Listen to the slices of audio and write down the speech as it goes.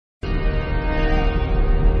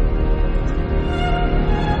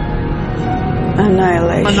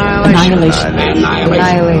Annihilation. Annihilation.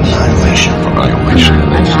 Annihilation. Annihilation.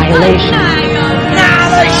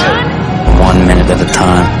 Annihilation. 1 minute at a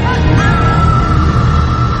time.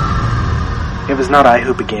 It was not I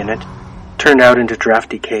who began it. Turned out into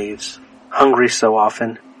drafty caves, hungry so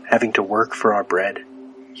often, having to work for our bread.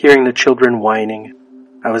 Hearing the children whining,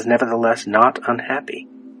 I was nevertheless not unhappy.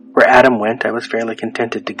 Where Adam went, I was fairly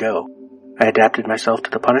contented to go. I adapted myself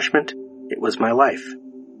to the punishment. It was my life.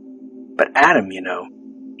 But Adam,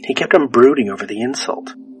 he kept on brooding over the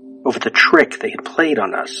insult, over the trick they had played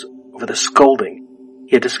on us, over the scolding.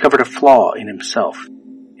 He had discovered a flaw in himself,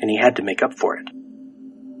 and he had to make up for it.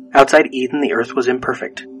 Outside Eden, the earth was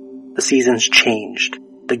imperfect. The seasons changed.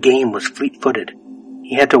 The game was fleet-footed.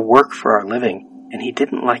 He had to work for our living, and he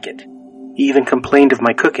didn't like it. He even complained of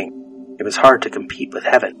my cooking. It was hard to compete with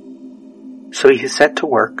heaven. So he set to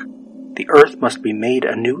work. The earth must be made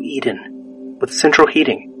a new Eden, with central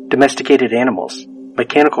heating, domesticated animals,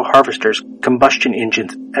 mechanical harvesters, combustion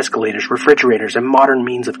engines, escalators, refrigerators, and modern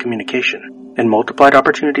means of communication, and multiplied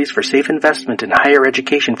opportunities for safe investment and higher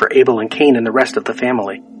education for Abel and Cain and the rest of the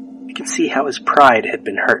family. You can see how his pride had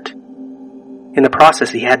been hurt. In the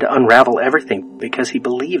process, he had to unravel everything because he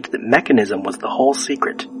believed that mechanism was the whole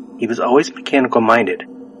secret. He was always mechanical-minded.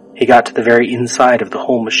 He got to the very inside of the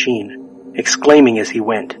whole machine, exclaiming as he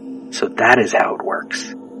went, "So that is how it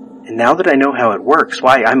works. And now that I know how it works,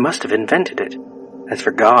 why, I must have invented it. As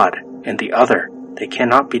for God and the other, they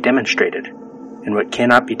cannot be demonstrated. And what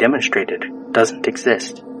cannot be demonstrated doesn't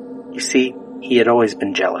exist." You see, he had always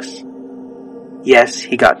been jealous. Yes,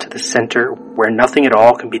 he got to the center where nothing at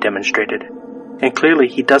all can be demonstrated. And clearly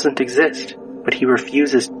he doesn't exist, but he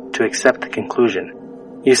refuses to accept the conclusion.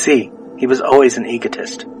 You see, he was always an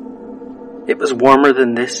egotist. It was warmer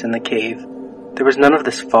than this in the cave. There was none of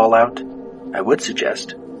this fallout. I would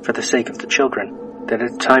suggest, for the sake of the children, that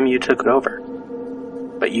at the time you took it over.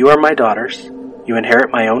 But you are my daughters. You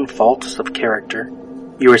inherit my own faults of character.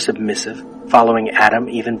 You are submissive, following Adam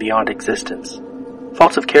even beyond existence.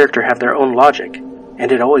 Faults of character have their own logic,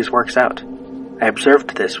 and it always works out. I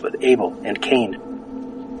observed this with Abel and Cain.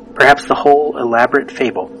 Perhaps the whole elaborate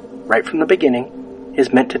fable, right from the beginning,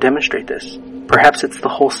 is meant to demonstrate this. Perhaps it's the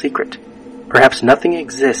whole secret. Perhaps nothing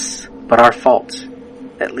exists but our faults.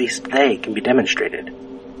 At least they can be demonstrated.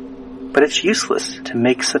 But it's useless to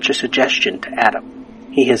make such a suggestion to Adam.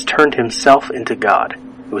 He has turned himself into God,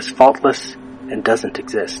 who is faultless and doesn't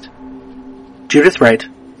exist. Judith Wright,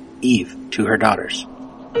 Eve to her daughters.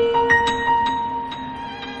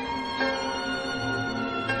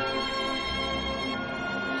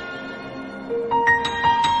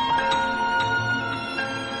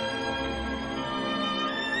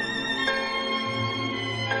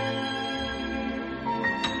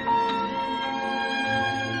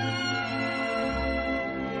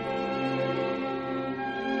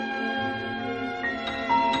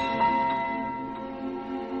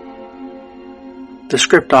 The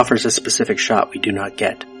script offers a specific shot we do not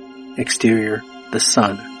get. Exterior, the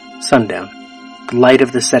sun, sundown, the light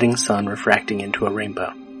of the setting sun refracting into a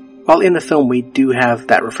rainbow. While in the film we do have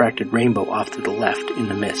that refracted rainbow off to the left in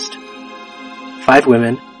the mist. 5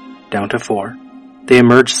 women, down to 4. They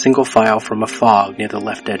emerge single file from a fog near the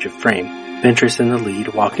left edge of frame. Ventress in the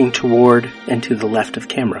lead, walking toward and to the left of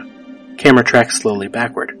camera. Camera tracks slowly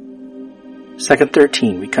backward. Second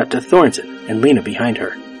 13, we cut to Thorensen and Lena behind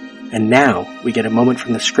her. And now, we get a moment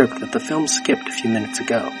from the script that the film skipped a few minutes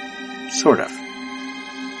ago. Sort of.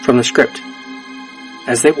 From the script.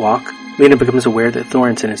 As they walk, Lena becomes aware that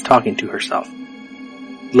Thorensen is talking to herself.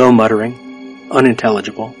 Low muttering,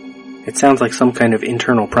 unintelligible. It sounds like some kind of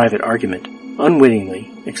internal private argument, unwittingly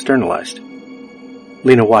externalized.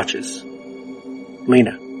 Lena watches.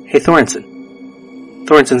 Lena, "Hey Thorensen."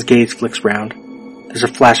 Thorensen's gaze flicks round. There's a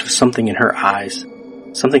flash of something in her eyes.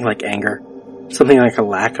 Something like anger. Something like a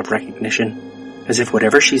lack of recognition, as if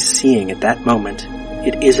whatever she's seeing at that moment,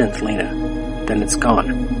 it isn't Lena. Then it's gone.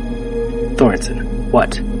 Thorensen,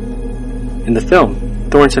 what? In the film,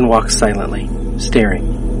 Thorensen walks silently,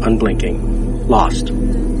 staring, unblinking, lost,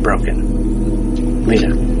 broken.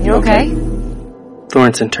 Lena, You okay?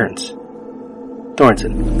 Thorensen turns.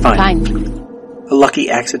 Thorensen, fine. Fine. A lucky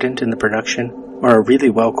accident in the production, or a really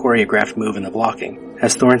well choreographed move in the blocking,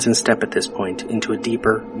 has Thorensen step at this point into a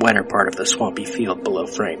deeper, wetter part of the swampy field below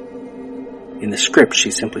frame. In the script, she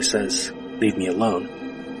simply says, "Leave me alone."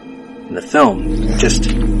 In the film,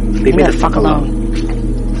 just, "Leave me the fuck alone."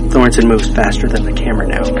 Thorensen moves faster than the camera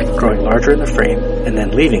now, growing larger in the frame, and then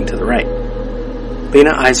leaving to the right.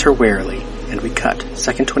 Lena eyes her warily, and we cut,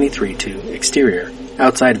 second 23 to exterior,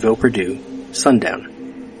 outside Ville Perdu, sundown.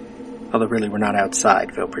 Although really we're not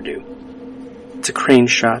outside Ville Perdu. It's a crane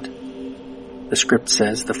shot. The script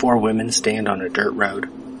says the 4 women stand on a dirt road.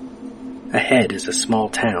 Ahead is a small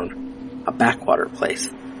town, a backwater place.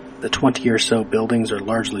 The 20 or so buildings are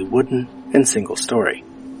largely wooden and single-story.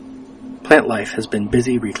 Plant life has been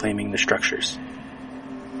busy reclaiming the structures.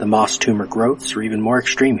 The moss tumor growths are even more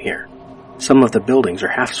extreme here. Some of the buildings are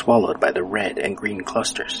half swallowed by the red and green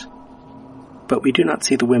clusters. But we do not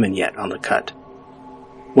see the women yet on the cut.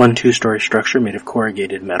 One 2-story structure made of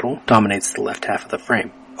corrugated metal dominates the left half of the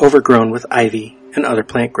frame, overgrown with ivy and other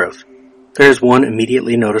plant growth. There is one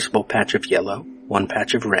immediately noticeable patch of yellow, one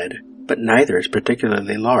patch of red, but neither is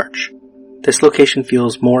particularly large. This location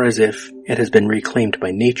feels more as if it has been reclaimed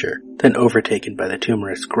by nature than overtaken by the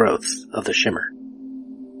tumorous growths of the shimmer.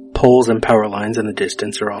 Poles and power lines in the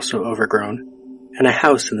distance are also overgrown, and a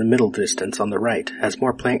house in the middle distance on the right has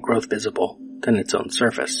more plant growth visible than its own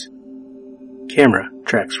surface. Camera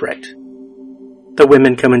tracks right. The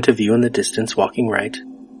women come into view in the distance walking right.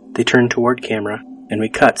 They turn toward camera, and we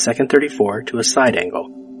cut second 34 to a side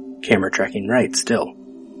angle. Camera tracking right still.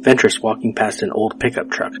 Ventress walking past an old pickup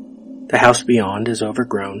truck. The house beyond is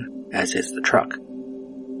overgrown, as is the truck.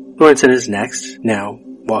 Thorensen is next, now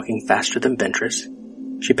walking faster than Ventress.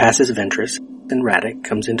 She passes Ventress, and Radek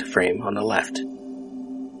comes into frame on the left.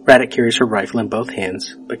 Radek carries her rifle in both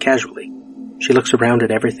hands, but casually. She looks around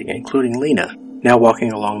at everything, including Lena, now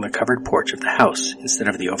walking along the covered porch of the house instead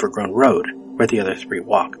of the overgrown road where the other 3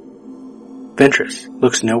 walk. Ventress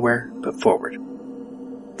looks nowhere but forward.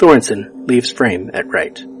 Thorensen leaves frame at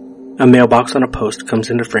right. A mailbox on a post comes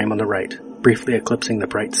into frame on the right, briefly eclipsing the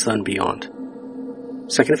bright sun beyond.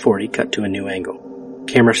 Second 40 cut to a new angle.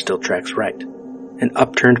 Camera still tracks right. An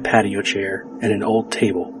upturned patio chair and an old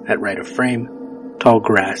table at right of frame, tall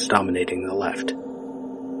grass dominating the left.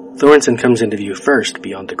 Thorensen comes into view first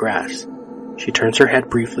beyond the grass. She turns her head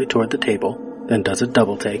briefly toward the table, then does a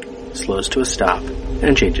double take, slows to a stop,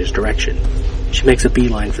 and changes direction. She makes a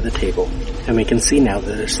beeline for the table, and we can see now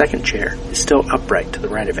that a second chair is still upright to the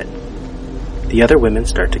right of it. The other women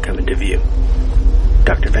start to come into view.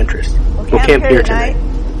 Dr. Ventress. We'll camp here tonight.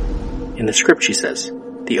 In the script she says,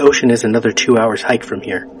 the ocean is another 2 hours hike from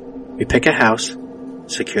here. We pick a house,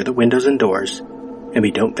 secure the windows and doors, and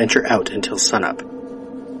we don't venture out until sunup.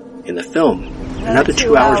 In the film, another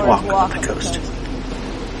 2 hours walk up the coast.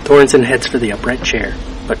 Thorensen heads for the upright chair,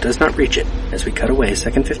 but does not reach it as we cut away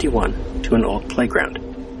second 51 to an old playground.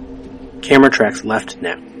 Camera tracks left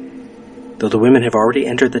now. Though the women have already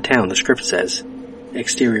entered the town, the script says,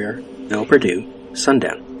 exterior, Ville Perdu,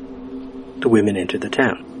 sundown. The women enter the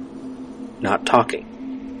town. Not talking.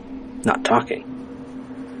 Not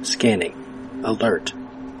talking. Scanning. Alert.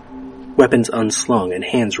 Weapons unslung and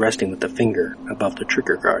hands resting with the finger above the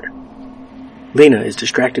trigger guard. Lena is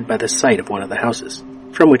distracted by the sight of one of the houses,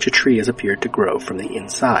 from which a tree has appeared to grow from the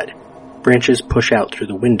inside. Branches push out through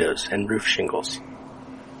the windows and roof shingles.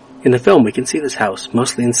 In the film, we can see this house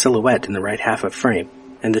mostly in silhouette in the right half of frame,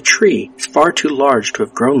 and the tree is far too large to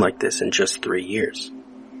have grown like this in just 3 years.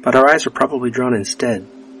 But our eyes are probably drawn instead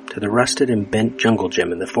to the rusted and bent jungle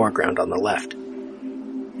gym in the foreground on the left.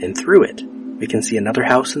 And through it, we can see another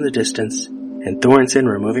house in the distance, and Thorensen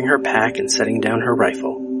removing her pack and setting down her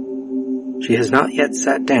rifle. She has not yet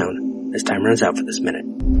sat down, as time runs out for this minute.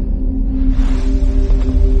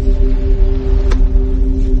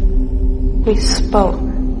 We spoke.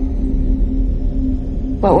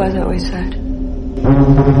 What was it we said?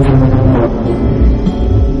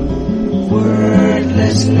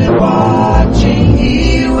 Wordlessly watching,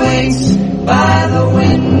 he waits by the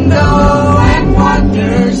window and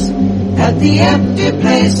wonders at the empty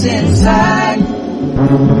place inside.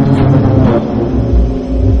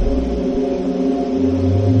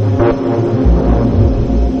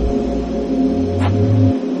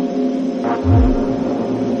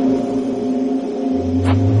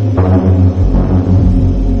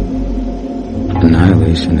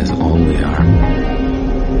 Annihilation is all we are.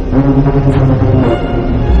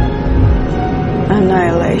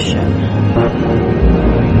 Annihilation.